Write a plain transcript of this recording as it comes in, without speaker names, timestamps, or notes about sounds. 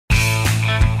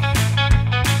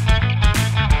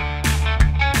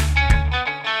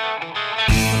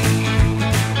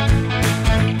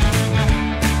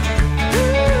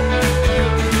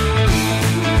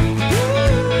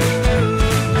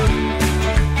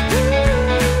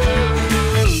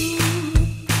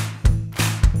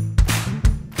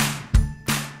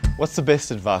What's the best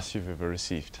advice you've ever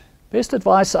received? Best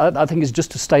advice, I think, is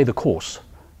just to stay the course.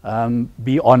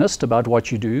 Be honest about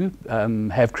what you do,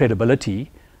 have credibility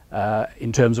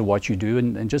in terms of what you do,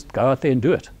 and just go out there and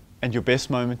do it. And your best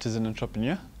moment as an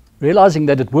entrepreneur? Realizing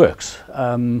that it works.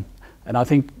 And I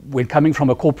think when coming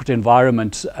from a corporate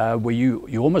environment where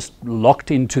you're almost locked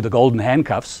into the golden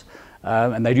handcuffs,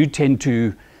 and they do tend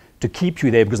to keep you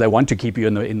there because they want to keep you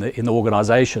in the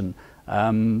organization,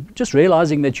 just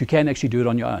realizing that you can actually do it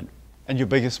on your own. And your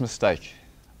biggest mistake?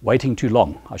 Waiting too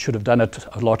long. I should have done it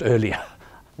a lot earlier.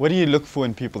 What do you look for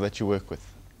in people that you work with?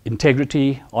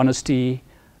 Integrity, honesty,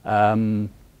 and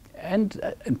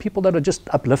people that are just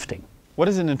uplifting. What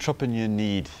does an entrepreneur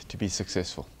need to be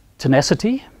successful?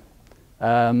 Tenacity,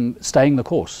 staying the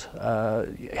course.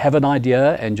 Have an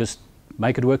idea and just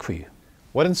make it work for you.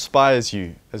 What inspires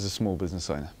you as a small business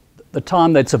owner? The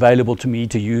time that's available to me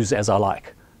to use as I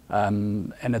like.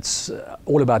 And it's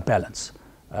all about balance,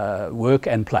 work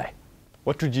and play.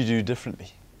 What would you do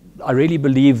differently? I really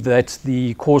believe that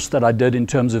the course that I did in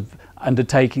terms of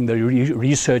undertaking the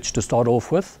research to start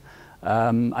off with,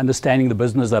 understanding the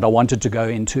business that I wanted to go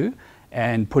into,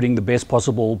 and putting the best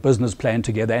possible business plan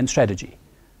together and strategy.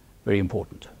 Very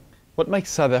important. What makes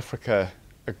South Africa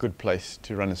a good place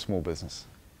to run a small business?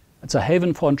 It's a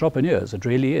haven for entrepreneurs. It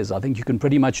really is. I think you can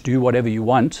pretty much do whatever you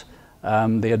want.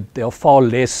 There are far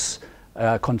less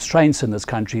constraints in this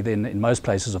country than in most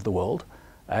places of the world,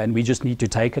 and we just need to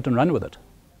take it and run with it.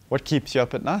 What keeps you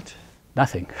up at night?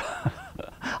 Nothing.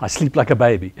 I sleep like a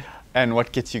baby. And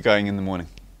what gets you going in the morning?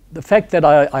 The fact that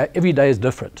every day is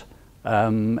different,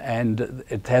 and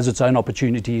it has its own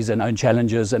opportunities and own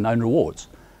challenges and own rewards,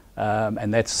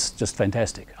 and that's just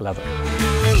fantastic. I love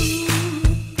it.